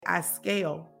I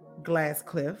scale glass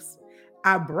cliffs.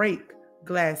 I break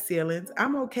glass ceilings.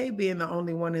 I'm okay being the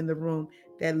only one in the room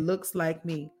that looks like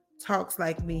me, talks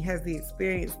like me, has the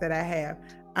experience that I have.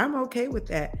 I'm okay with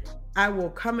that. I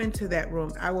will come into that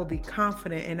room. I will be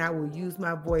confident and I will use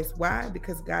my voice. Why?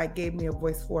 Because God gave me a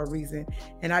voice for a reason.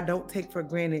 And I don't take for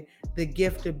granted the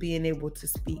gift of being able to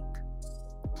speak.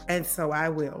 And so I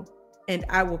will. And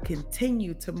I will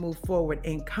continue to move forward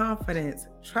in confidence,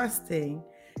 trusting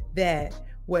that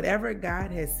whatever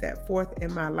God has set forth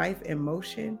in my life in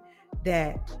motion,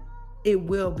 that it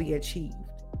will be achieved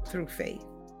through faith.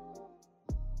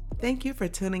 Thank you for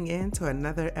tuning in to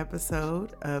another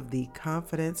episode of the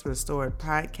Confidence Restored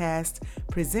podcast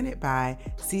presented by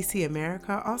CC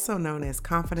America, also known as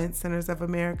Confidence Centers of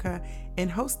America,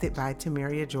 and hosted by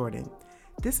Tamaria Jordan.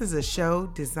 This is a show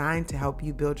designed to help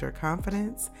you build your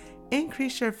confidence,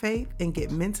 increase your faith, and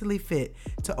get mentally fit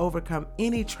to overcome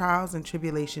any trials and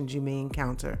tribulations you may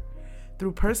encounter.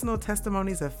 Through personal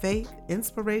testimonies of faith,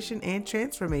 inspiration, and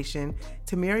transformation,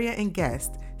 Tamaria and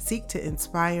guests seek to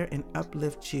inspire and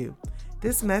uplift you.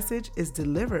 This message is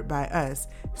delivered by us,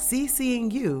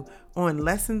 CCing you on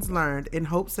lessons learned in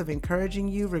hopes of encouraging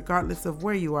you regardless of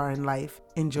where you are in life.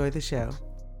 Enjoy the show.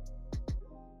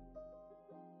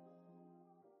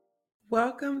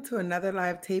 Welcome to another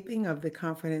live taping of the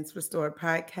Confidence Restored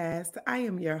podcast. I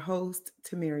am your host,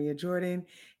 Tamaria Jordan,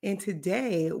 and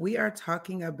today we are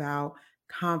talking about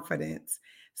confidence.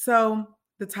 So,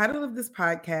 the title of this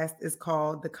podcast is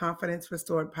called the Confidence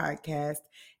Restored Podcast,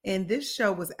 and this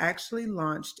show was actually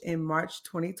launched in March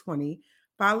 2020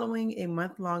 following a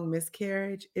month-long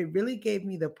miscarriage. It really gave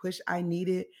me the push I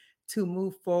needed to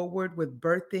move forward with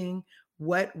birthing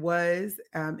what was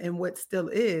and what still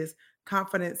is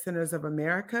Confidence Centers of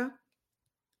America.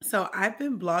 So I've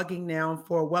been blogging now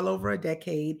for well over a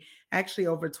decade, actually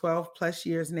over 12 plus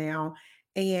years now.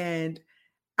 And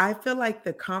I feel like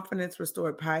the Confidence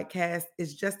Restored podcast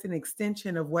is just an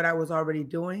extension of what I was already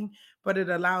doing, but it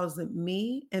allows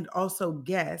me and also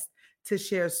guests to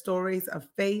share stories of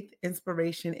faith,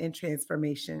 inspiration, and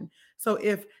transformation. So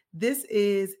if this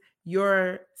is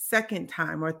your second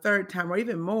time or third time or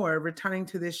even more returning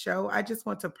to this show, I just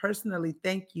want to personally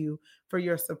thank you for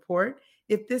your support.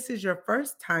 If this is your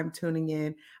first time tuning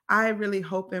in, I really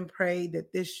hope and pray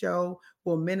that this show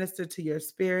will minister to your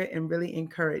spirit and really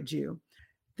encourage you.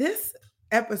 This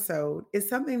episode is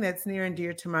something that's near and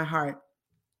dear to my heart.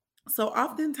 So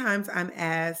oftentimes I'm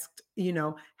asked,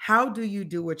 how do you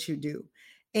do what you do?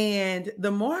 And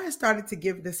the more I started to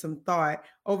give this some thought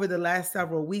over the last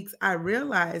several weeks, I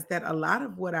realized that a lot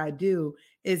of what I do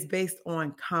is based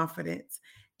on confidence.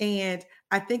 And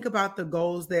I think about the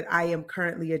goals that I am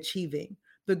currently achieving,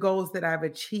 the goals that I've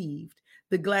achieved,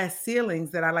 the glass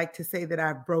ceilings that I like to say that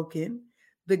I've broken,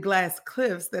 the glass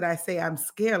cliffs that I say I'm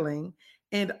scaling,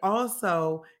 and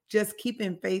also just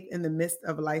keeping faith in the midst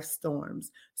of life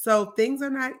storms. So things are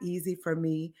not easy for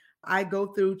me. I go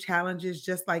through challenges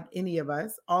just like any of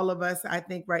us. All of us, I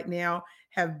think, right now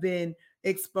have been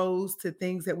exposed to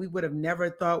things that we would have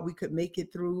never thought we could make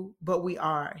it through, but we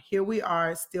are. Here we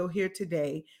are, still here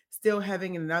today, still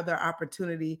having another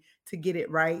opportunity to get it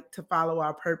right, to follow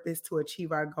our purpose, to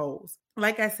achieve our goals.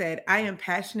 Like I said, I am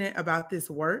passionate about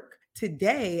this work.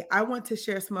 Today, I want to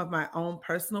share some of my own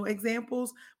personal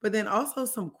examples, but then also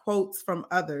some quotes from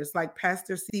others, like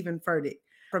Pastor Stephen Furtick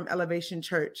from Elevation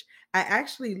Church. I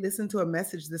actually listened to a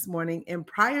message this morning, and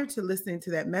prior to listening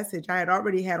to that message, I had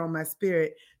already had on my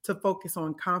spirit to focus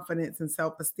on confidence and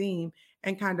self-esteem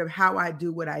and kind of how I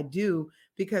do what I do,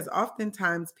 because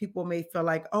oftentimes people may feel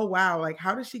like, oh, wow, like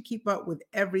how does she keep up with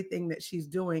everything that she's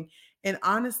doing? And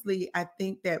honestly, I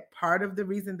think that part of the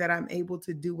reason that I'm able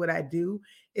to do what I do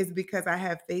is because I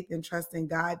have faith and trust in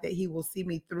God that He will see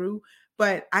me through.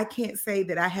 But I can't say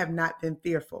that I have not been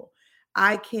fearful.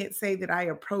 I can't say that I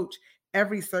approach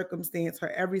every circumstance or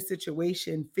every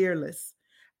situation fearless.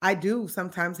 I do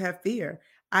sometimes have fear.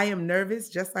 I am nervous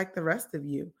just like the rest of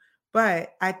you.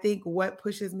 But I think what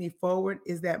pushes me forward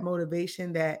is that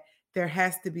motivation that there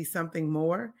has to be something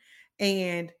more.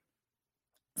 And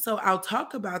so I'll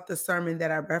talk about the sermon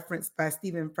that I referenced by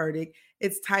Stephen Furtick.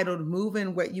 It's titled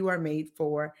Moving What You Are Made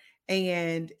For.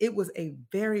 And it was a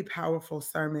very powerful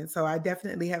sermon. So I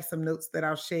definitely have some notes that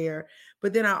I'll share.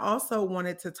 But then I also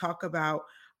wanted to talk about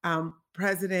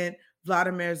President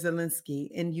Vladimir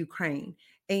Zelensky in Ukraine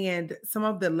and some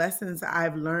of the lessons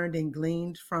I've learned and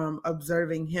gleaned from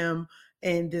observing him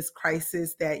in this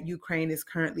crisis that Ukraine is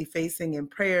currently facing. And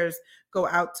prayers go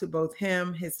out to both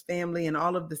him, his family, and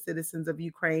all of the citizens of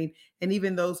Ukraine, and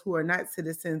even those who are not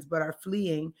citizens but are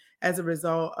fleeing as a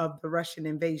result of the Russian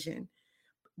invasion.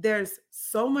 There's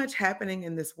so much happening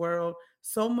in this world,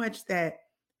 so much that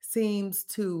seems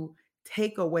to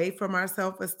take away from our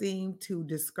self esteem, to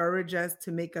discourage us,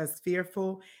 to make us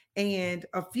fearful. And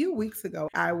a few weeks ago,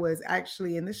 I was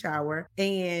actually in the shower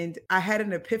and I had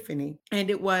an epiphany. And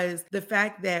it was the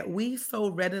fact that we so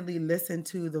readily listen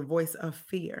to the voice of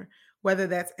fear, whether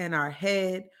that's in our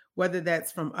head, whether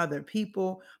that's from other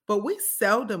people, but we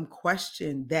seldom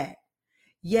question that.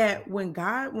 Yet, when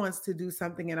God wants to do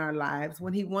something in our lives,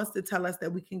 when He wants to tell us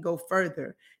that we can go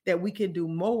further, that we can do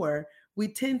more, we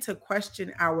tend to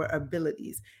question our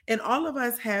abilities. And all of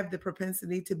us have the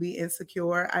propensity to be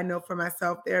insecure. I know for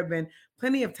myself, there have been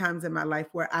plenty of times in my life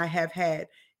where I have had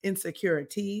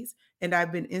insecurities and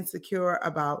I've been insecure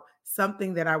about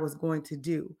something that I was going to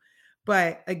do.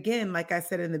 But again, like I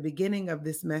said in the beginning of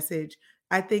this message,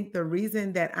 I think the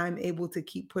reason that I'm able to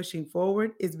keep pushing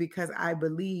forward is because I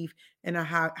believe in a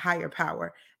higher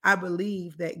power. I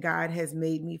believe that God has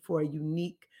made me for a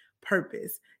unique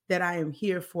purpose, that I am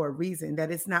here for a reason,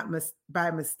 that it's not by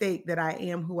mistake that I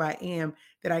am who I am,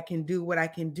 that I can do what I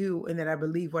can do, and that I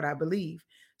believe what I believe.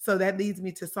 So that leads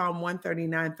me to Psalm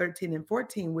 139, 13, and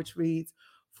 14, which reads,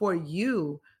 "For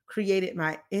you created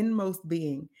my inmost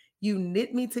being. You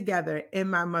knit me together in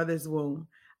my mother's womb.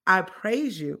 I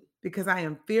praise you because I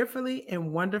am fearfully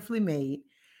and wonderfully made.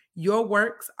 Your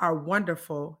works are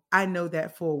wonderful. I know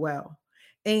that full well."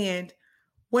 And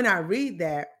when I read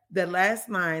that, the last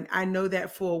line, "I know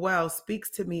that full well,"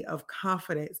 speaks to me of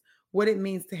confidence, what it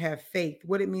means to have faith,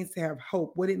 what it means to have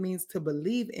hope, what it means to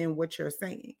believe in what you're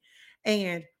saying.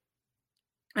 And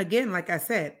again, like I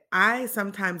said, I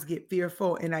sometimes get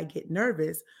fearful and I get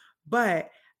nervous, but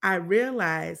I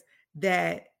realize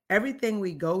that everything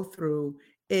we go through,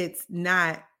 it's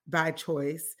not by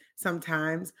choice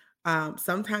sometimes.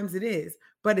 Sometimes it is,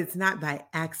 but it's not by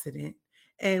accident.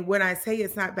 And when I say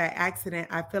it's not by accident,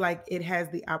 I feel like it has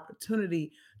the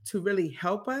opportunity to really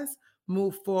help us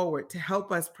move forward, to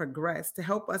help us progress, to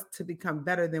help us to become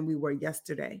better than we were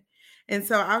yesterday. And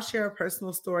so I'll share a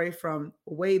personal story from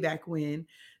way back when.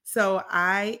 So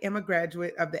I am a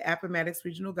graduate of the Appomattox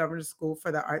Regional Governor's School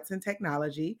for the Arts and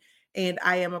Technology, and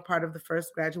I am a part of the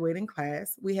first graduating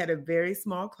class. We had a very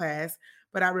small class,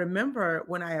 but I remember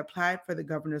when I applied for the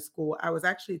governor's school, I was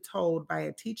actually told by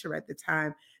a teacher at the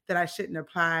time that I shouldn't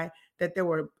apply, that there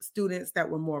were students that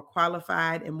were more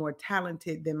qualified and more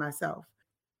talented than myself.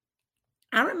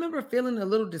 I remember feeling a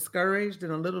little discouraged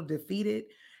and a little defeated,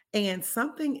 and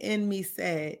something in me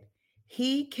said,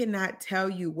 "He cannot tell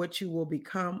you what you will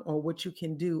become or what you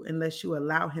can do unless you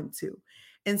allow him to."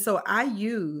 And so I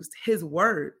used his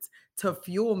words to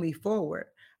fuel me forward.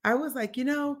 I was like,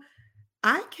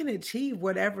 I can achieve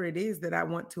whatever it is that I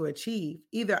want to achieve.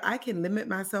 Either I can limit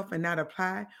myself and not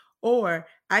apply, or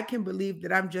I can believe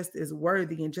that I'm just as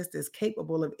worthy and just as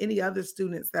capable of any other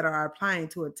students that are applying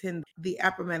to attend the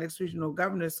Appomattox Regional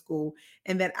Governor's School,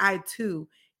 and that I too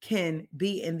can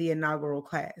be in the inaugural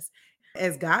class.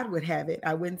 As God would have it,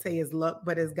 I wouldn't say as luck,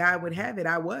 but as God would have it,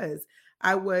 I was.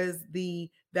 I was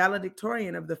the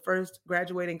valedictorian of the first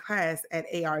graduating class at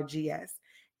ARGS.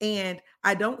 And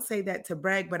I don't say that to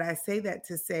brag, but I say that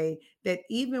to say that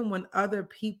even when other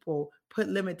people put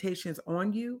limitations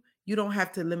on you, you don't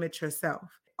have to limit yourself.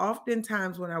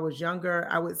 Oftentimes, when I was younger,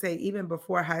 I would say even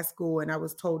before high school and I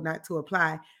was told not to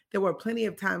apply, there were plenty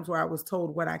of times where I was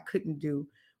told what I couldn't do,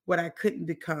 what I couldn't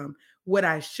become, what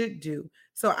I should do.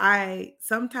 So I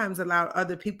sometimes allowed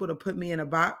other people to put me in a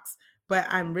box, but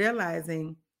I'm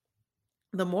realizing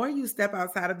the more you step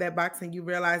outside of that box and you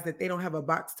realize that they don't have a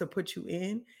box to put you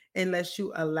in unless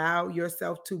you allow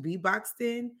yourself to be boxed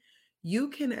in, you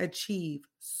can achieve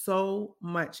so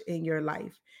much in your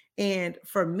life. And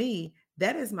for me,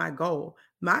 that is my goal.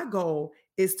 My goal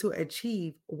is to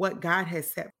achieve what God has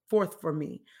set forth for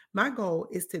me. My goal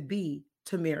is to be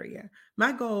Tamaria.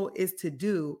 My goal is to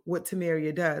do what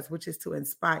Tamaria does, which is to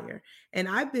inspire. And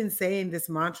I've been saying this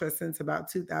mantra since about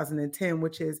 2010,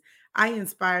 which is I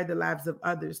inspire the lives of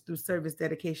others through service,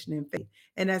 dedication, and faith.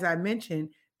 And as I mentioned,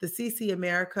 the CC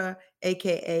America,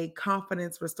 aka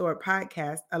Confidence Restored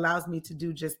podcast, allows me to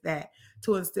do just that,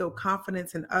 to instill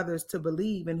confidence in others to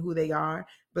believe in who they are,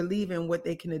 believe in what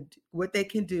they can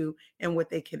do, and what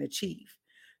they can achieve.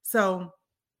 So,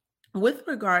 with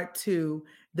regard to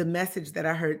the message that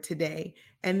I heard today,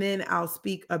 and then I'll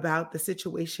speak about the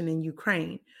situation in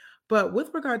Ukraine. But with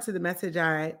regard to the message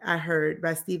I heard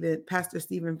by Pastor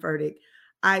Stephen Furtick,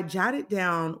 I jotted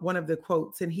down one of the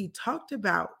quotes, and he talked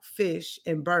about fish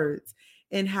and birds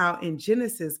and how in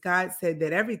Genesis, God said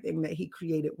that everything that he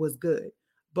created was good.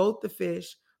 Both the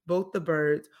fish, both the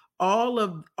birds, all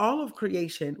of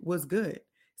creation was good.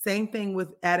 Same thing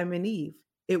with Adam and Eve.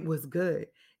 It was good.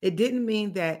 It didn't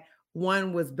mean that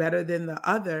one was better than the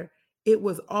other. it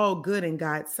was all good in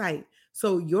God's sight.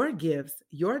 So your gifts,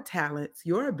 your talents,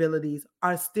 your abilities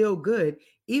are still good,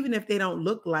 even if they don't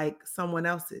look like someone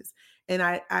else's. And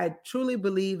I truly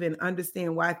believe and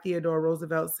understand why Theodore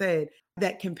Roosevelt said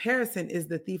that comparison is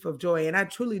the thief of joy. And I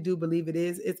truly do believe it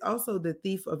is. It's also the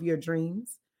thief of your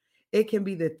dreams. It can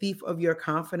be the thief of your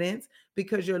confidence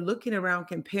because you're looking around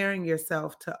comparing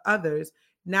yourself to others,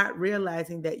 not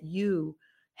realizing that you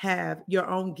have your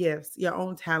own gifts, your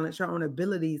own talents, your own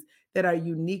abilities that are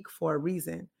unique for a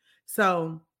reason.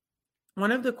 So,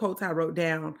 one of the quotes I wrote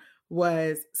down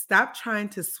was stop trying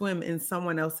to swim in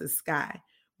someone else's sky.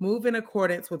 Move in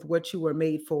accordance with what you were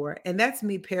made for. And that's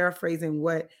me paraphrasing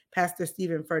what Pastor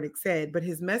Stephen Furtick said, but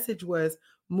his message was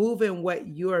move in what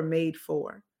you're made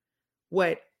for,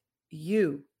 what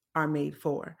you are made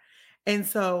for. And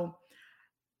so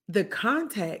the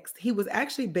context, he was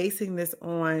actually basing this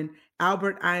on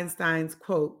Albert Einstein's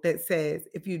quote that says,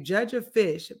 if you judge a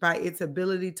fish by its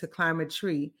ability to climb a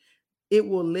tree, it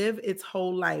will live its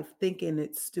whole life thinking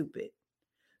it's stupid.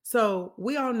 So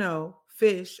we all know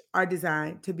fish are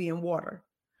designed to be in water.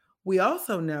 We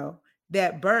also know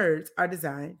that birds are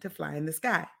designed to fly in the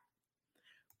sky.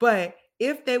 But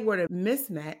if they were to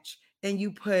mismatch and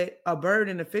you put a bird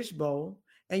in a fish bowl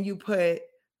and you put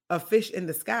a fish in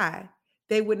the sky,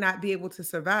 they would not be able to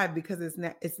survive because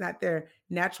it's not their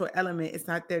natural element, it's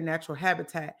not their natural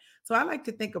habitat. So I like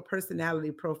to think of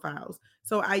personality profiles.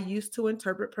 So I used to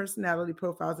interpret personality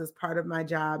profiles as part of my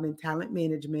job in talent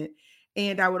management,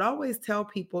 and I would always tell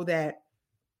people that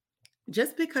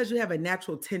just because you have a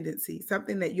natural tendency,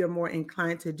 something that you're more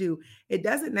inclined to do, it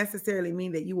doesn't necessarily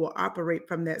mean that you will operate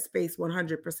from that space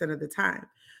 100% of the time.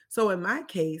 So in my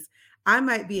case, I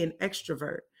might be an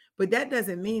extrovert, but that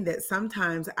doesn't mean that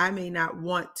sometimes I may not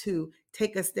want to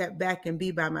take a step back and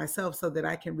be by myself so that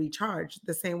I can recharge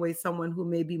the same way someone who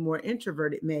may be more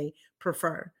introverted may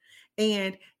prefer.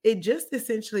 And it just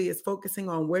essentially is focusing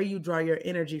on where you draw your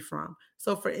energy from.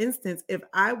 So, for instance, if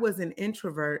I was an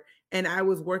introvert, and I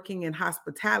was working in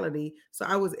hospitality. So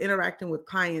I was interacting with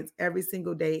clients every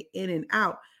single day in and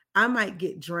out. I might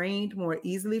get drained more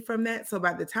easily from that. So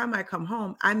by the time I come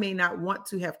home, I may not want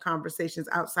to have conversations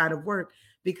outside of work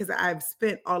because I've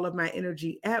spent all of my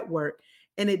energy at work.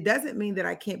 And it doesn't mean that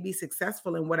I can't be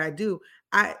successful in what I do.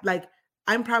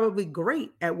 I'm probably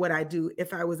great at what I do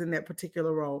if I was in that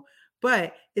particular role.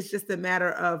 But it's just a matter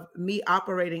of me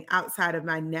operating outside of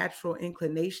my natural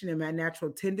inclination and my natural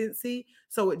tendency.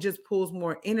 So it just pulls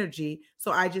more energy.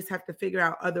 So I just have to figure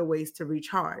out other ways to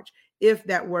recharge if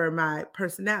that were my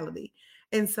personality.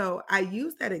 And so I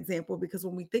use that example because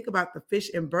when we think about the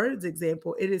fish and birds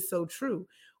example, it is so true.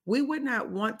 We would not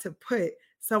want to put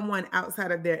someone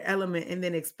outside of their element and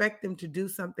then expect them to do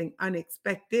something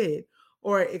unexpected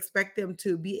or expect them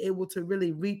to be able to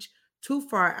really reach too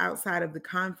far outside of the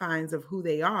confines of who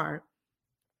they are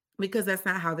because that's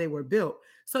not how they were built.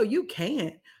 So you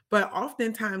can, but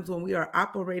oftentimes when we are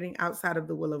operating outside of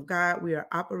the will of God, we are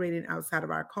operating outside of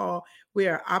our call, we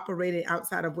are operating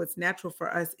outside of what's natural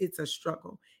for us, it's a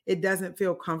struggle. It doesn't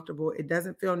feel comfortable, it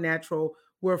doesn't feel natural.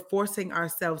 We're forcing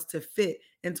ourselves to fit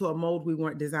into a mold we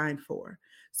weren't designed for.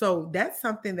 So that's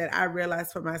something that I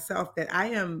realized for myself that I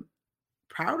am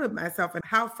proud of myself and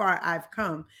how far I've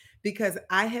come because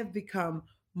I have become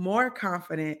more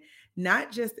confident,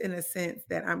 not just in a sense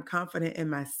that I'm confident in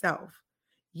myself.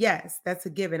 Yes, that's a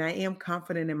given. I am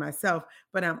confident in myself,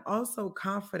 but I'm also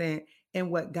confident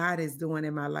in what God is doing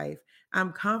in my life.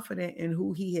 I'm confident in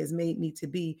who He has made me to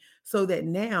be, so that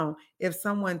now, if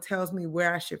someone tells me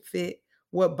where I should fit,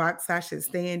 what box I should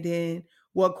stand in,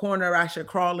 what corner I should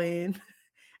crawl in,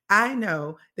 I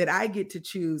know that I get to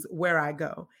choose where I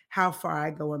go, how far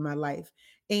I go in my life.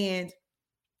 And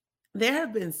there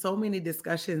have been so many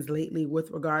discussions lately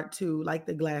with regard to like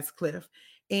the glass cliff.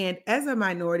 And as a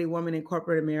minority woman in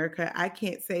corporate America, I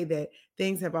can't say that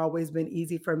things have always been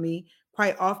easy for me.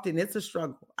 Quite often, it's a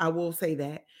struggle. I will say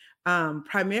that.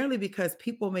 Primarily because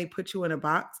people may put you in a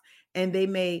box and they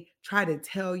may try to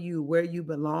tell you where you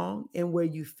belong and where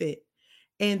you fit.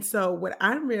 And so, what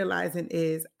I'm realizing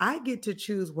is I get to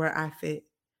choose where I fit.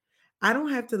 I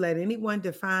don't have to let anyone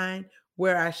define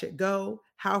where I should go,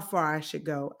 how far I should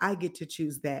go. I get to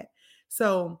choose that.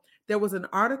 So there was an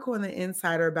article in the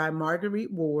Insider by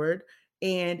Marguerite Ward,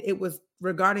 and it was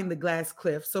regarding the glass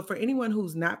cliff. So for anyone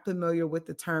who's not familiar with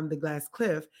the term the glass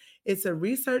cliff, it's a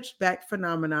research-backed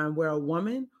phenomenon where a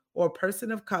woman or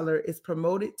person of color is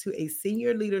promoted to a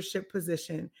senior leadership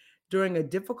position during a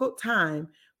difficult time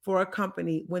for a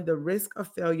company when the risk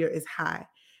of failure is high.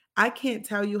 I can't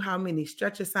tell you how many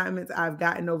stretch assignments I've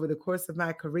gotten over the course of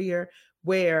my career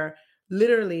where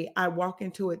literally I walk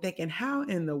into it thinking, how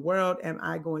in the world am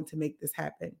I going to make this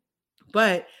happen?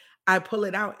 But I pull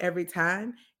it out every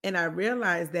time. And I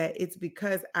realize that it's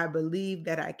because I believe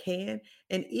that I can.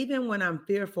 And even when I'm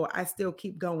fearful, I still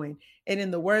keep going. And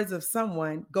in the words of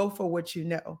someone, go for what you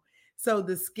know. So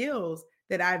the skills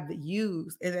that I've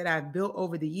used and that I've built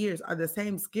over the years are the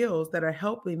same skills that are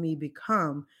helping me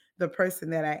become the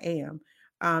person that I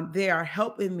am. They are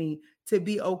helping me to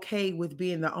be okay with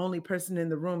being the only person in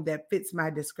the room that fits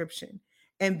my description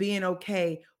and being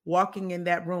okay walking in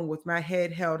that room with my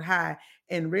head held high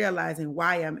and realizing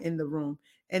why I'm in the room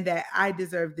and that I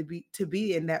deserve to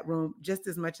be in that room just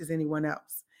as much as anyone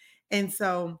else. And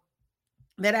so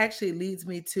that actually leads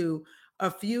me to a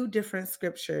few different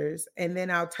scriptures, and then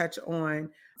I'll touch on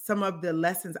some of the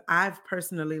lessons I've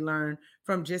personally learned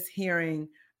from just hearing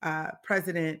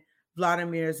President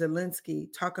Vladimir Zelensky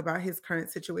talk about his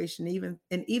current situation,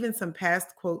 even some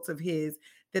past quotes of his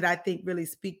that I think really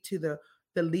speak to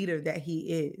the leader that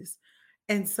he is.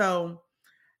 And so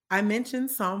I mentioned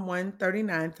Psalm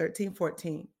 139, 13,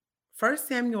 14. 1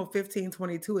 Samuel 15,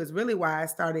 22 is really why I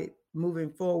started moving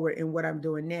forward in what I'm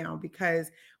doing now. Because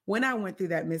when I went through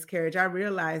that miscarriage, I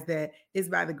realized that it's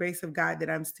by the grace of God that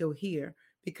I'm still here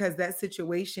because that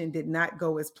situation did not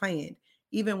go as planned.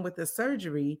 Even with the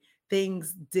surgery,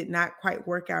 things did not quite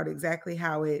work out exactly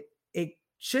how it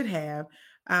should have.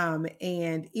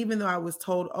 And even though I was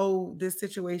told, oh, this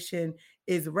situation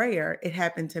is rare, it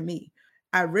happened to me.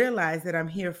 I realize that I'm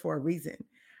here for a reason.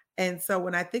 And so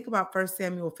when I think about 1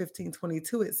 Samuel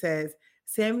 15:22, it says,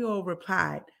 Samuel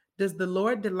replied, does the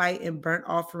Lord delight in burnt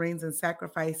offerings and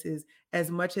sacrifices as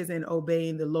much as in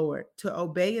obeying the Lord? To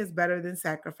obey is better than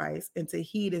sacrifice, and to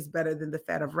heed is better than the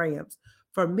fat of rams.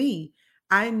 For me,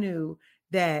 I knew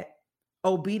that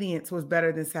obedience was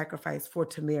better than sacrifice for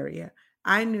Tamaria.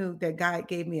 I knew that God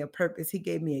gave me a purpose. He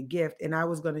gave me a gift, and I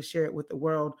was going to share it with the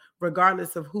world,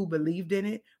 regardless of who believed in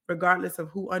it, regardless of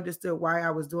who understood why I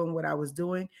was doing what I was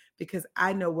doing, because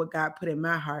I know what God put in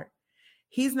my heart.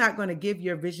 He's not going to give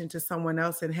your vision to someone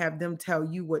else and have them tell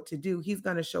you what to do. He's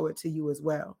going to show it to you as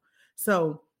well.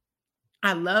 So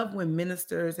I love when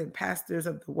ministers and pastors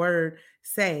of the word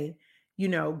say,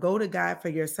 go to God for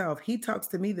yourself. He talks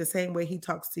to me the same way he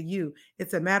talks to you.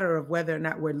 It's a matter of whether or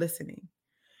not we're listening.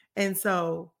 And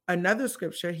so another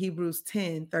scripture, Hebrews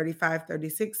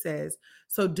 10:35-36 says,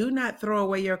 so do not throw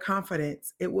away your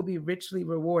confidence. It will be richly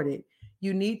rewarded.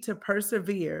 You need to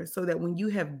persevere so that when you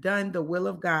have done the will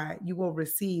of God, you will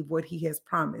receive what he has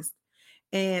promised.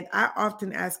 And I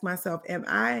often ask myself, am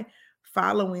I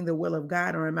following the will of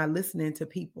God or am I listening to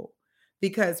people?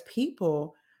 Because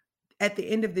people at the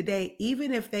end of the day,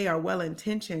 even if they are well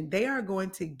intentioned, they are going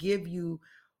to give you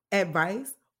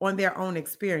advice on their own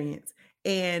experience.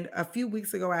 And a few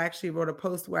weeks ago, I actually wrote a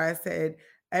post where I said,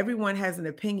 everyone has an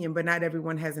opinion, but not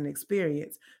everyone has an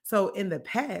experience. So in the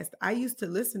past, I used to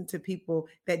listen to people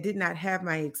that did not have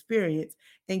my experience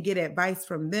and get advice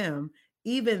from them,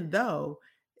 even though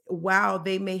while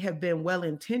they may have been well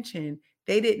intentioned,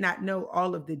 they did not know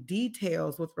all of the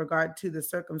details with regard to the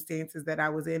circumstances that I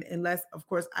was in, unless, of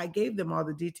course, I gave them all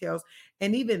the details.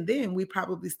 And even then, we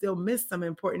probably still missed some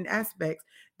important aspects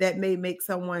that may make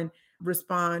someone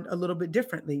respond a little bit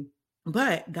differently.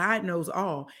 But God knows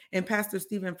all. And Pastor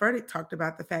Stephen Furtick talked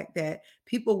about the fact that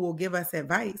people will give us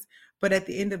advice, but at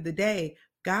the end of the day,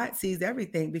 God sees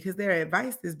everything because their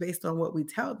advice is based on what we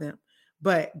tell them.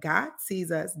 But God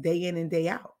sees us day in and day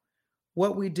out,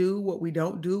 what we do, what we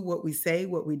don't do, what we say,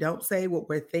 what we don't say, what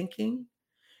we're thinking.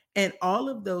 And all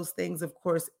of those things, of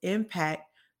course, impact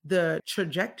the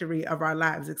trajectory of our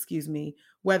lives,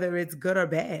 whether it's good or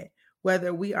bad,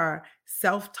 whether we are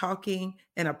self talking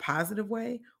in a positive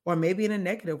way or maybe in a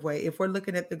negative way, if we're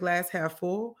looking at the glass half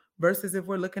full versus if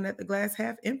we're looking at the glass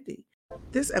half empty.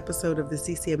 This episode of the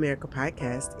CC America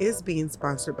podcast is being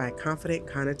sponsored by Confident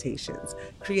Connotations,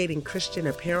 creating Christian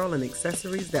apparel and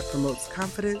accessories that promotes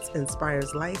confidence,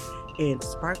 inspires life, and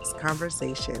sparks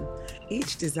conversation.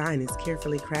 Each design is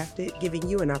carefully crafted, giving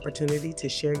you an opportunity to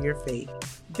share your faith.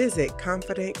 Visit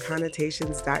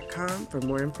confidentconnotations.com for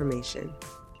more information.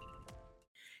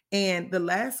 And the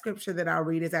last scripture that I'll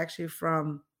read is actually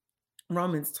from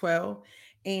Romans 12,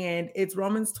 and it's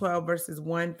Romans 12 verses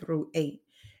 1-8.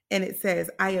 And it says,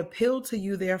 I appeal to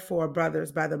you, therefore,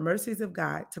 brothers, by the mercies of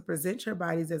God, to present your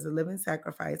bodies as a living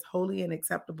sacrifice, holy and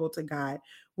acceptable to God,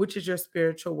 which is your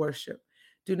spiritual worship.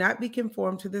 Do not be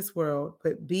conformed to this world,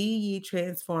 but be ye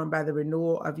transformed by the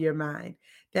renewal of your mind,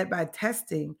 that by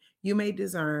testing you may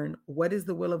discern what is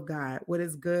the will of God, what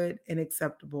is good and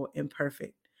acceptable and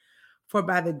perfect. For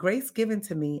by the grace given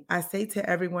to me, I say to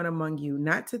everyone among you,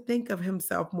 not to think of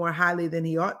himself more highly than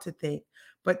he ought to think,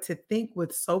 but to think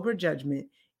with sober judgment,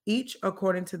 each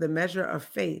according to the measure of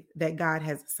faith that God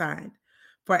has assigned.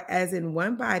 For as in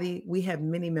one body, we have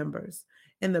many members,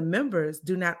 and the members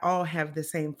do not all have the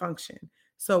same function.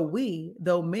 So we,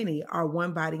 though many, are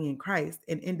one body in Christ,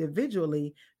 and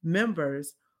individually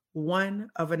members one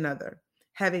of another,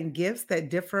 having gifts that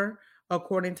differ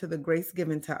according to the grace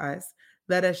given to us.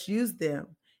 Let us use them.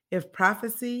 If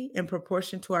prophecy, in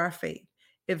proportion to our faith;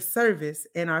 if service,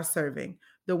 in our serving;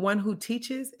 the one who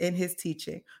teaches, in his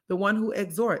teaching; the one who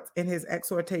exhorts, in his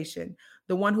exhortation;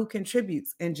 the one who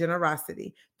contributes, in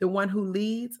generosity; the one who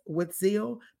leads, with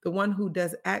zeal; the one who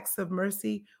does acts of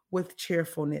mercy, with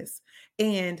cheerfulness.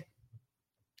 And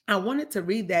I wanted to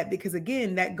read that because,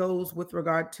 again, that goes with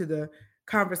regard to the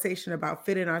conversation about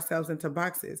fitting ourselves into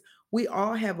boxes. We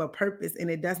all have a purpose, and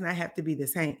it does not have to be the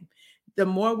same. The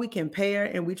more we compare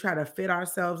and we try to fit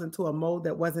ourselves into a mold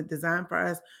that wasn't designed for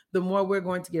us, the more we're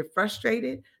going to get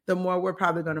frustrated, the more we're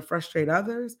probably going to frustrate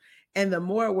others, and the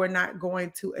more we're not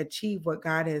going to achieve what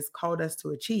God has called us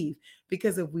to achieve.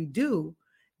 Because if we do,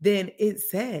 then it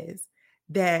says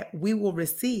that we will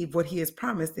receive what he has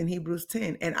promised in Hebrews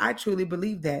 10. And I truly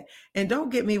believe that. And don't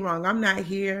get me wrong, I'm not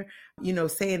here,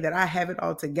 saying that I have it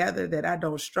all together, that I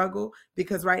don't struggle,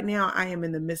 because right now I am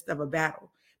in the midst of a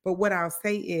battle. But what I'll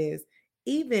say is,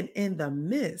 even in the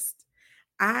midst,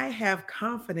 I have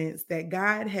confidence that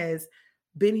God has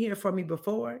been here for me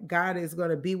before. God is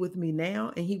going to be with me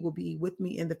now, and he will be with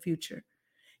me in the future.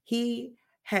 He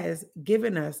has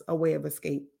given us a way of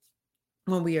escape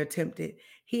when we are tempted.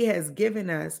 He has given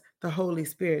us the Holy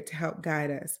Spirit to help guide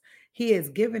us. He has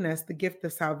given us the gift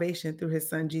of salvation through his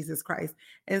son, Jesus Christ.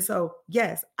 And so,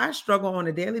 yes, I struggle on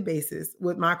a daily basis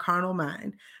with my carnal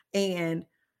mind. And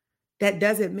that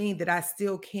doesn't mean that I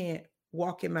still can't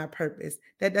walk in my purpose.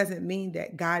 That doesn't mean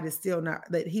that God is still not,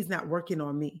 that he's not working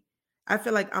on me. I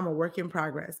feel like I'm a work in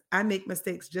progress. I make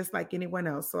mistakes just like anyone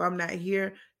else. So I'm not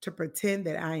here to pretend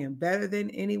that I am better than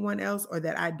anyone else or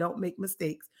that I don't make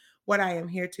mistakes. What I am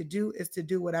here to do is to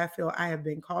do what I feel I have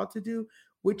been called to do,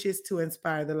 which is to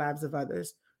inspire the lives of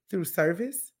others through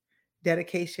service,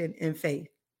 dedication, and faith.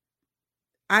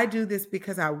 I do this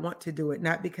because I want to do it,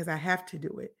 not because I have to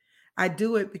do it. I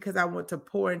do it because I want to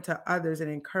pour into others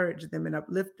and encourage them and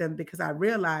uplift them, because I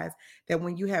realize that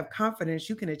when you have confidence,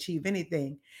 you can achieve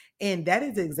anything. And that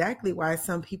is exactly why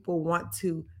some people want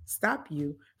to stop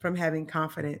you from having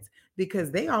confidence,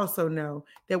 because they also know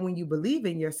that when you believe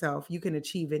in yourself, you can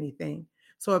achieve anything.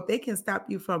 So if they can stop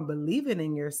you from believing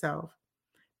in yourself,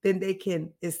 then they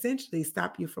can essentially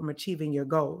stop you from achieving your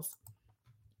goals.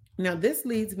 Now, this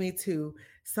leads me to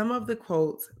some of the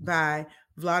quotes by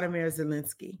Vladimir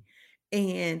Zelensky.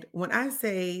 And when I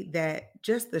say that,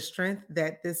 just the strength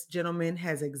that this gentleman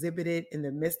has exhibited in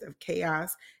the midst of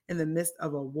chaos, in the midst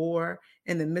of a war,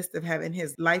 in the midst of having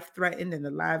his life threatened and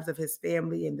the lives of his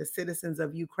family and the citizens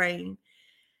of Ukraine,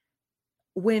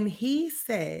 when he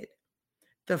said,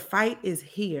 "The fight is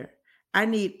here. I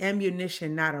need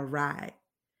ammunition, not a ride."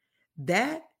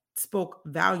 That spoke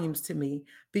volumes to me,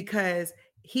 because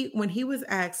when he was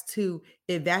asked to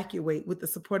evacuate with the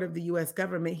support of the US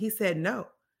government, he said no.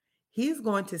 He's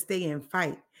going to stay and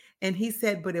fight. And he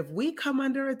said, but if we come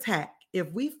under attack,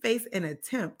 if we face an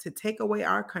attempt to take away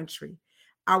our country,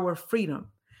 our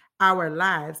freedom, our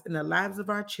lives, and the lives of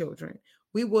our children,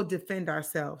 we will defend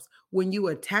ourselves. When you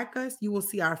attack us, you will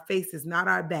see our faces, not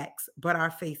our backs, but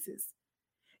our faces.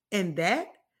 And that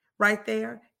right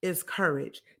there is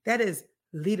courage. That is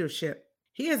leadership.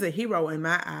 He is a hero in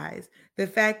my eyes. The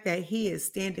fact that he is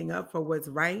standing up for what's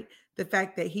right, the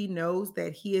fact that he knows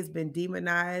that he has been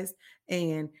demonized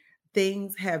and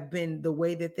things have been the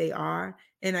way that they are.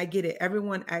 And I get it,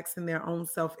 everyone acts in their own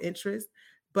self interest.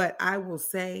 But I will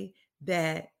say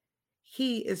that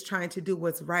he is trying to do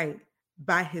what's right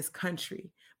by his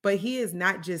country. But he is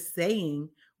not just saying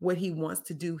what he wants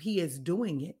to do, he is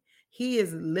doing it. He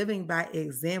is living by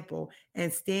example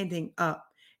and standing up.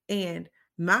 And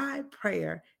my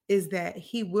prayer is that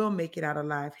he will make it out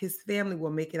alive, his family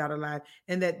will make it out alive,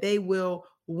 and that they will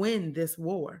win this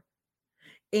war.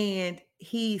 And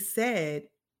he said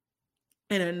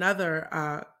in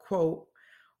another quote,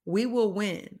 "We will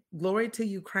win. Glory to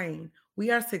Ukraine. We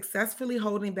are successfully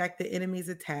holding back the enemy's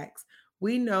attacks.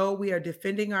 We know we are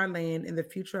defending our land and the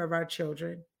future of our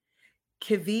children.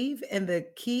 Kyiv and the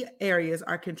key areas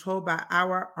are controlled by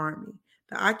our army.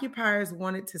 The occupiers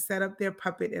wanted to set up their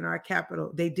puppet in our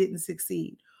capital. They didn't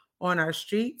succeed. On our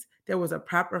streets, there was a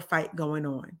proper fight going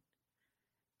on."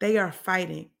 They are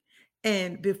fighting.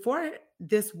 And before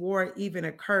this war even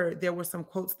occurred, there were some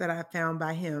quotes that I found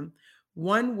by him.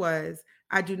 One was,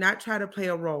 "I do not try to play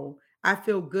a role. I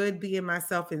feel good being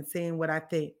myself and saying what I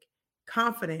think,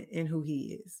 confident in who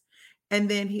he is." And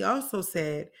then he also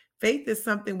said, "Faith is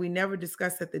something we never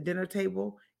discuss at the dinner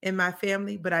table. in my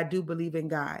family, but I do believe in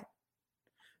God.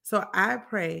 So I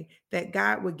pray that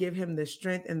God would give him the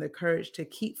strength and the courage to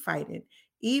keep fighting,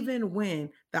 even when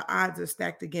the odds are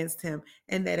stacked against him,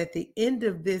 and that at the end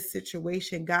of this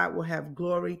situation, God will have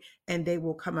glory and they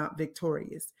will come out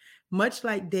victorious. Much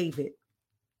like David,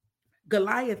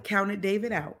 Goliath counted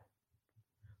David out.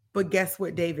 But guess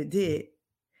what David did?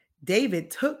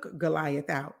 David took Goliath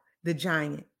out, the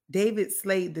giant. David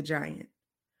slayed the giant.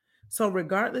 So,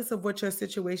 regardless of what your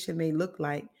situation may look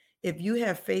like, if you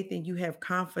have faith and you have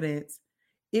confidence,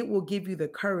 it will give you the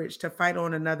courage to fight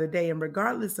on another day. And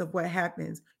regardless of what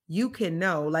happens, you can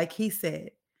know, like he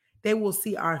said, they will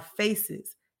see our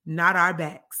faces, not our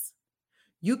backs.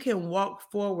 You can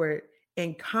walk forward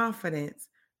in confidence,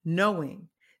 knowing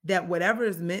that whatever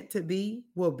is meant to be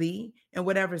will be, and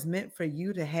whatever is meant for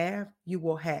you to have, you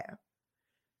will have.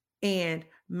 And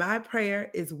my prayer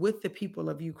is with the people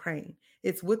of Ukraine.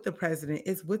 It's with the president.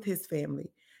 It's with his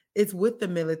family. It's with the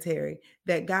military,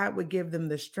 that God would give them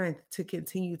the strength to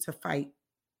continue to fight,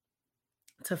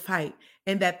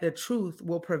 and that the truth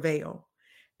will prevail.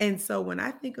 And so when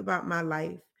I think about my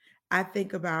life, I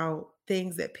think about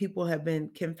things that people have been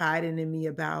confiding in me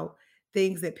about,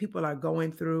 things that people are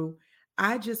going through.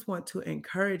 I just want to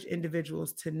encourage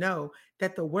individuals to know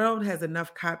that the world has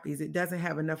enough copies, it doesn't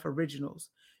have enough originals.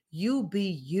 You be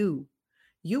you.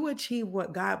 You achieve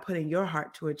what God put in your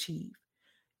heart to achieve.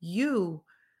 You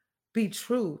be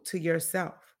true to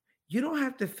yourself. You don't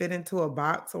have to fit into a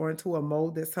box or into a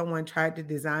mold that someone tried to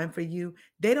design for you.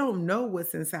 They don't know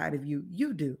what's inside of you.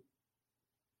 You do.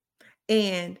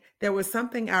 And there was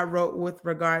something I wrote with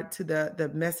regard to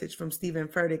the message from Stephen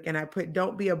Furtick, and I put,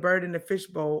 "Don't be a bird in a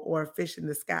fishbowl or a fish in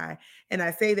the sky." And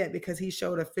I say that because he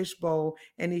showed a fishbowl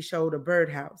and he showed a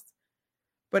birdhouse.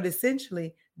 But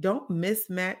essentially, don't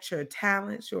mismatch your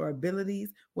talents, your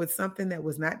abilities with something that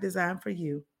was not designed for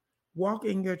you. Walk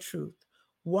in your truth,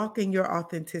 walk in your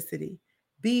authenticity,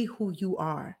 be who you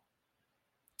are.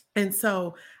 And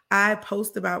so I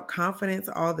post about confidence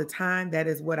all the time. That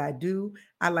is what I do.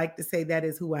 I like to say that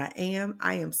is who I am.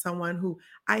 I am someone who,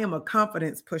 I am a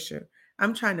confidence pusher.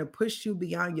 I'm trying to push you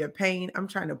beyond your pain. I'm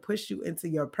trying to push you into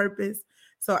your purpose.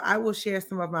 So I will share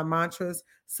some of my mantras,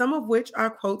 some of which are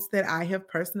quotes that I have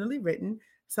personally written,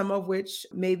 some of which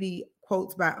may be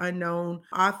quotes by unknown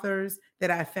authors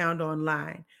that I found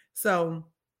online. So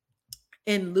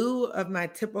in lieu of my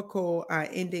typical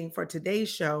ending for today's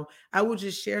show, I will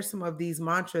just share some of these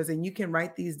mantras, and you can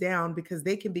write these down because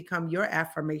they can become your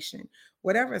affirmation.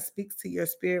 Whatever speaks to your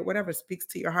spirit, whatever speaks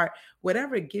to your heart,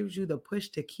 whatever gives you the push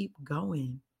to keep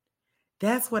going.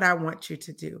 That's what I want you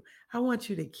to do. I want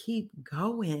you to keep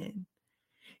going.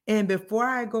 And before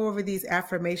I go over these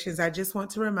affirmations, I just want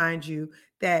to remind you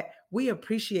that we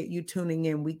appreciate you tuning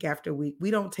in week after week.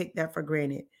 We don't take that for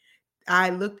granted.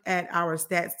 I looked at our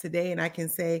stats today and I can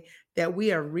say that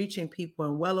we are reaching people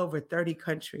in well over 30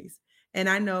 countries. And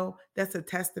I know that's a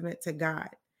testament to God,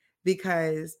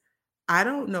 because I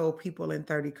don't know people in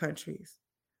 30 countries,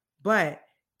 but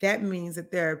that means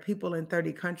that there are people in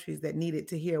 30 countries that needed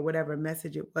to hear whatever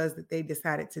message it was that they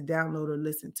decided to download or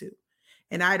listen to.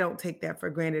 And I don't take that for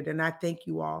granted. And I thank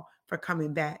you all for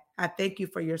coming back. I thank you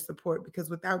for your support, because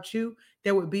without you,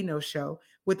 there would be no show.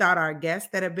 Without our guests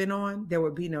that have been on, there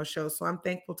would be no show. So I'm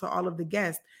thankful to all of the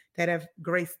guests that have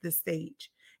graced the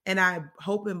stage. And I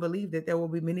hope and believe that there will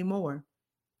be many more.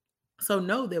 So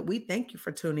know that we thank you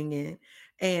for tuning in.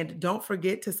 And don't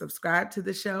forget to subscribe to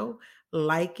the show,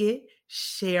 like it,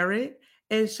 share it,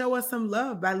 and show us some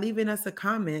love by leaving us a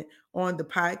comment on the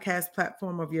podcast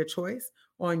platform of your choice,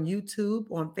 on YouTube,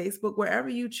 on Facebook, wherever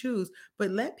you choose. But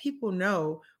let people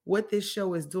know what this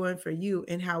show is doing for you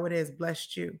and how it has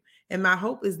blessed you. And my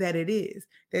hope is that it is,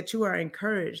 that you are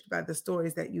encouraged by the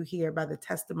stories that you hear, by the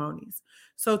testimonies.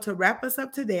 So to wrap us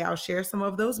up today, I'll share some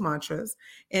of those mantras,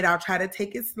 and I'll try to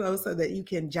take it slow so that you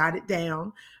can jot it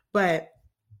down. But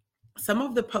some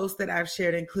of the posts that I've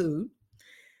shared include: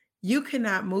 you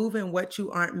cannot move in what you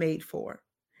aren't made for.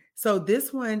 So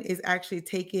this one is actually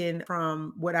taken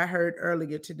from what I heard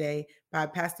earlier today by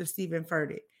Pastor Stephen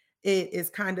Furtick. It is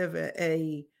kind of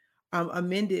a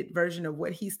amended version of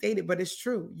what he stated, but it's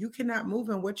true. You cannot move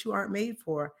in what you aren't made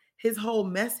for. His whole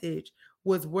message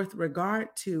was with regard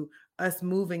to us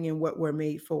moving in what we're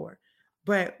made for.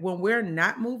 But when we're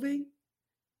not moving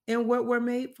in what we're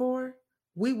made for,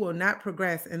 we will not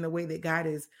progress in the way that God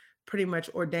is pretty much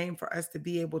ordained for us to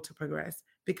be able to progress,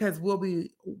 because we'll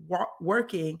be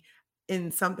working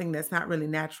in something that's not really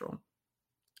natural.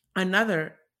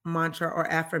 Another mantra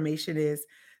or affirmation is: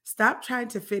 stop trying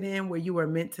to fit in where you are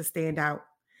meant to stand out.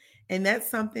 And that's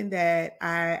something that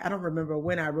I don't remember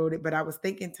when I wrote it, but I was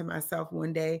thinking to myself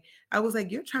one day, I was like,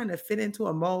 you're trying to fit into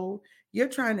a mold. You're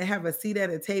trying to have a seat at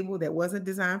a table that wasn't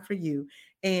designed for you.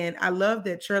 And I love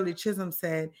that Shirley Chisholm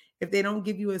said, if they don't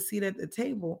give you a seat at the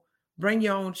table, bring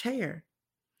your own chair.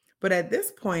 But at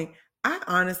this point, I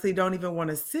honestly don't even want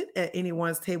to sit at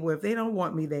anyone's table if they don't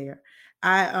want me there.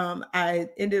 I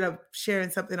ended up sharing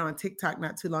something on TikTok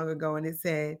not too long ago, and it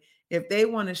said, if they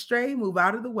want to stray, move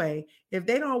out of the way. If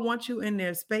they don't want you in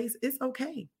their space, it's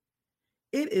okay.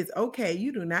 It is okay.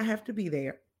 You do not have to be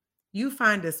there. You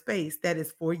find a space that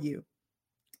is for you.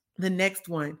 The next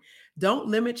one, don't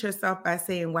limit yourself by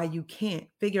saying why you can't.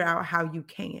 Figure out how you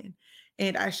can.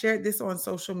 And I shared this on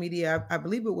social media. I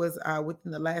believe it was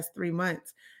within the last 3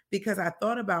 months, because I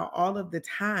thought about all of the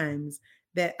times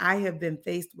that I have been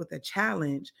faced with a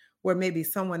challenge where maybe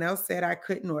someone else said I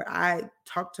couldn't, or I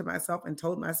talked to myself and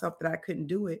told myself that I couldn't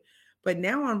do it. But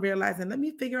now I'm realizing, let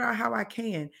me figure out how I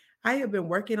can. I have been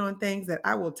working on things that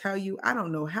I will tell you, I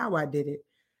don't know how I did it.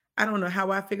 I don't know how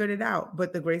I figured it out,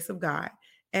 but the grace of God.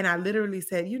 And I literally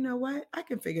said, you know what? I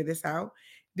can figure this out,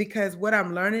 because what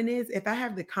I'm learning is if I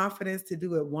have the confidence to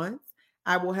do it once,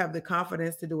 I will have the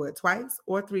confidence to do it twice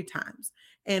or three times.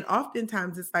 And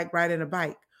oftentimes it's like riding a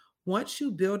bike. Once you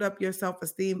build up your self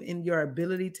esteem and your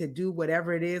ability to do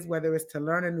whatever it is, whether it's to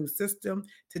learn a new system,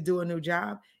 to do a new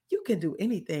job, you can do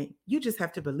anything. You just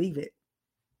have to believe it.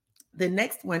 The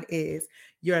next one is,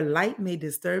 your light may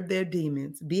disturb their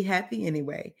demons. Be happy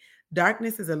anyway.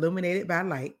 Darkness is illuminated by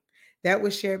light. That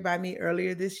was shared by me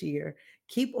earlier this year.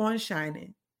 Keep on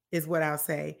shining, is what I'll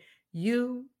say.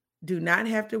 You do not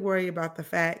have to worry about the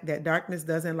fact that darkness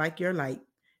doesn't like your light.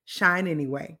 Shine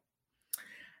anyway.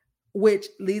 Which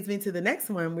leads me to the next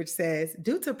one, which says,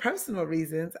 due to personal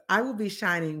reasons, I will be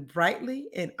shining brightly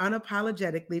and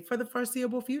unapologetically for the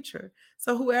foreseeable future.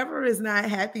 So, whoever is not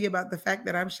happy about the fact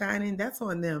that I'm shining, that's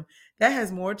on them. That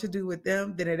has more to do with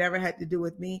them than it ever had to do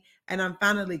with me. And I'm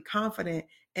finally confident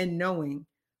in knowing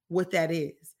what that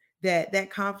is. That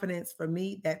confidence for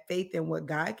me, that faith in what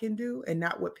God can do and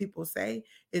not what people say,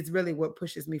 is really what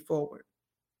pushes me forward.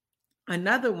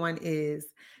 Another one is,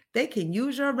 they can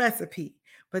use your recipe,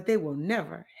 but they will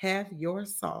never have your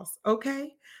sauce.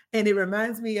 Okay. And it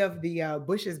reminds me of the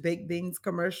Bush's Baked Beans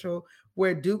commercial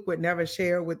where Duke would never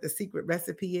share what the secret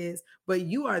recipe is, but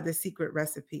you are the secret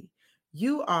recipe.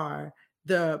 You are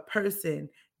the person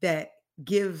that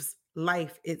gives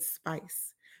life its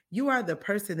spice. You are the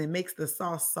person that makes the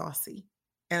sauce saucy.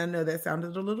 And I know that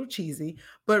sounded a little cheesy,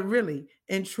 but really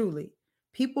and truly,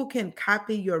 people can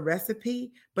copy your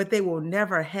recipe, but they will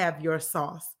never have your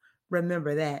sauce.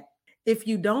 Remember that. If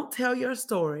you don't tell your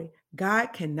story,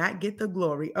 God cannot get the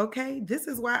glory. Okay. This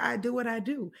is why I do what I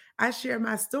do. I share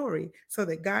my story so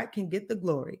that God can get the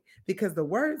glory, because the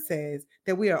word says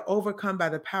that we are overcome by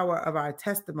the power of our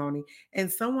testimony.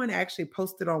 And someone actually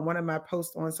posted on one of my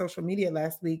posts on social media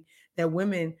last week that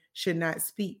women should not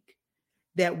speak,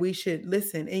 that we should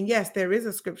listen. And yes, there is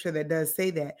a scripture that does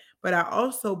say that, but I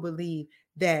also believe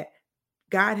that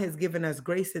God has given us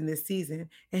grace in this season.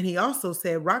 And he also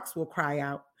said rocks will cry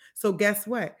out. So guess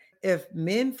what? If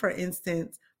men, for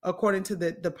instance, according to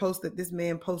the post that this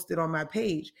man posted on my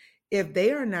page, if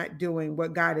they are not doing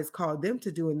what God has called them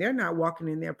to do and they're not walking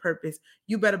in their purpose,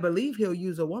 you better believe he'll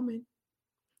use a woman,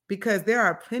 because there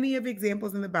are plenty of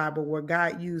examples in the Bible where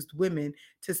God used women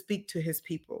to speak to his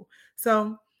people.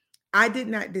 So I did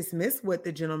not dismiss what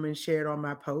the gentleman shared on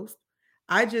my post.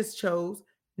 I just chose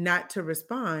not to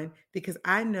respond because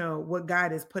I know what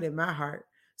God has put in my heart.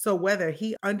 So whether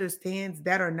he understands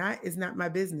that or not is not my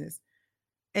business.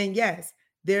 And yes,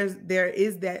 there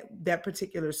is that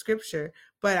particular scripture,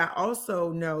 but I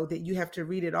also know that you have to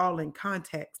read it all in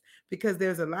context, because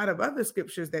there's a lot of other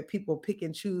scriptures that people pick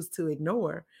and choose to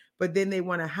ignore, but then they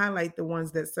want to highlight the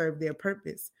ones that serve their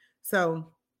purpose.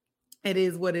 So it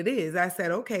is what it is. I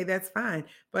said, okay, that's fine.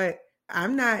 But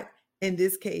I'm not, in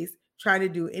this case, trying to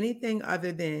do anything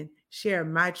other than share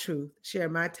my truth, share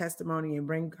my testimony, and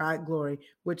bring God glory,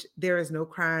 which there is no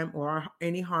crime or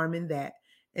any harm in that.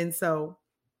 And so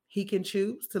he can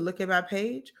choose to look at my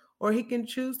page, or he can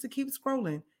choose to keep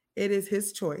scrolling. It is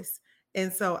his choice.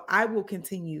 And so I will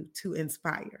continue to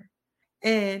inspire.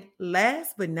 And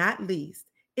last but not least,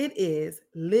 it is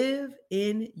live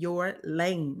in your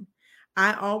lane.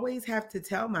 I always have to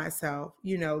tell myself,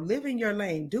 live in your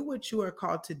lane, do what you are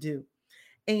called to do.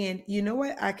 And you know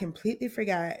what? I completely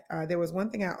forgot. There was one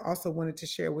thing I also wanted to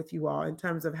share with you all in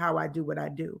terms of how I do what I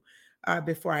do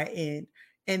before I end.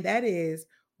 And that is,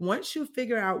 once you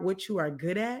figure out what you are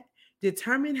good at,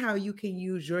 determine how you can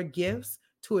use your gifts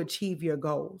to achieve your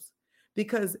goals.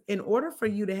 Because in order for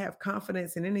you to have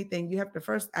confidence in anything, you have to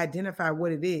first identify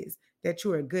what it is that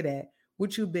you are good at,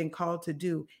 what you've been called to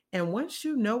do. And once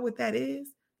you know what that is,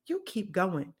 you keep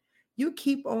going. You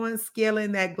keep on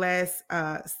scaling that glass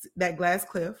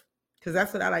cliff, because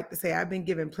that's what I like to say. I've been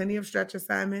given plenty of stretch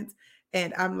assignments,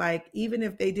 and I'm like, even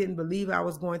if they didn't believe I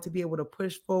was going to be able to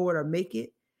push forward or make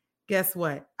it, guess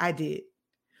what? I did.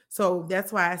 So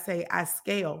that's why I say I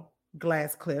scale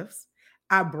glass cliffs.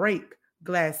 I break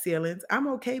glass ceilings. I'm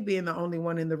okay being the only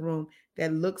one in the room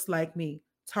that looks like me,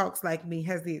 talks like me,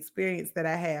 has the experience that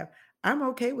I have. I'm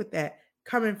okay with that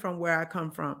coming from where I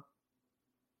come from.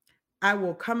 I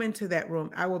will come into that room.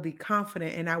 I will be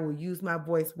confident and I will use my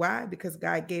voice. Why? Because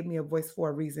God gave me a voice for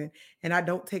a reason. And I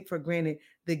don't take for granted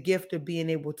the gift of being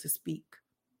able to speak.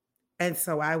 And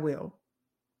so I will.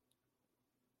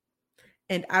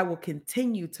 And I will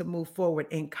continue to move forward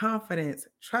in confidence,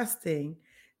 trusting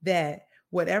that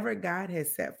whatever God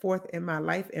has set forth in my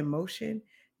life in motion,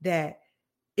 that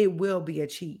it will be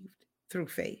achieved through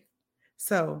faith.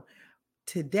 So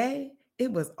today,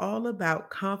 it was all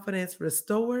about confidence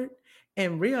restored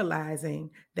and realizing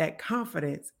that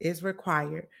confidence is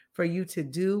required for you to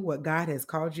do what God has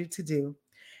called you to do.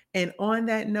 And on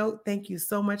that note, thank you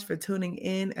so much for tuning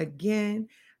in again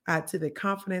to the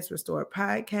Confidence Restored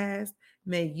podcast.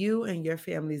 May you and your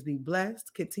families be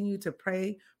blessed. Continue to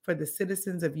pray for the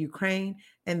citizens of Ukraine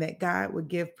and that God would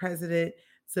give President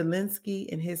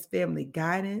Zelensky and his family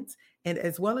guidance, and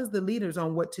as well as the leaders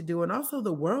on what to do, and also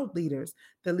the world leaders,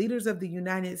 the leaders of the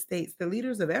United States, the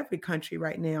leaders of every country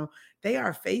right now. They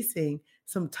are facing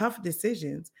some tough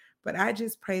decisions, but I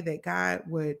just pray that God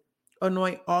would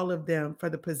anoint all of them for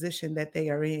the position that they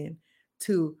are in,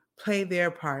 to play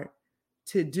their part,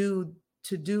 to do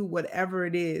whatever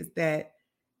it is that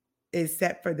is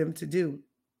set for them to do.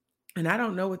 And I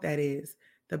don't know what that is.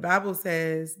 The Bible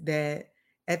says that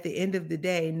at the end of the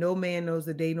day, no man knows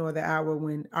the day nor the hour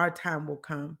when our time will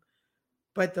come.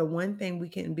 But the one thing we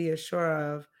can be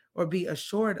assured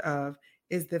of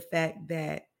is the fact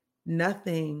that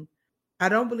nothing, I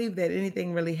don't believe that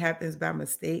anything really happens by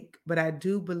mistake, but I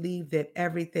do believe that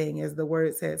everything, as the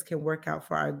word says, can work out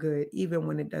for our good, even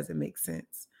when it doesn't make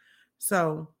sense.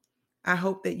 So I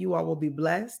hope that you all will be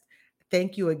blessed.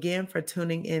 Thank you again for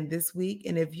tuning in this week.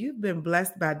 And if you've been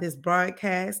blessed by this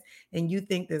broadcast and you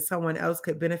think that someone else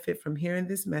could benefit from hearing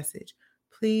this message,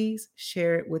 please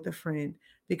share it with a friend,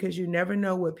 because you never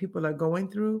know what people are going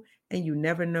through and you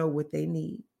never know what they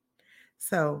need.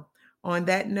 So on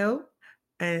that note,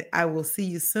 and I will see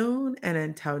you soon. And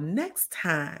until next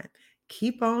time,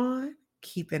 keep on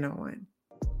keeping on.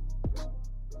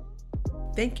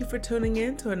 Thank you for tuning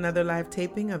in to another live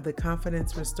taping of the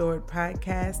Confidence Restored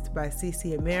podcast by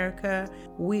CC America.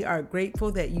 We are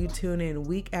grateful that you tune in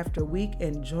week after week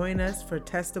and join us for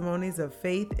testimonies of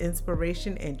faith,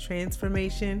 inspiration, and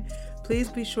transformation. Please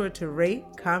be sure to rate,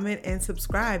 comment, and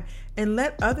subscribe, and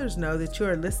let others know that you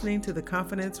are listening to the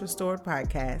Confidence Restored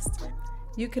podcast.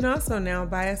 You can also now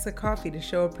buy us a coffee to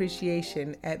show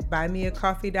appreciation at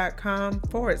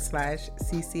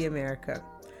buymeacoffee.com/CC America.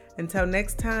 Until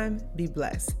next time, be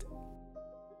blessed.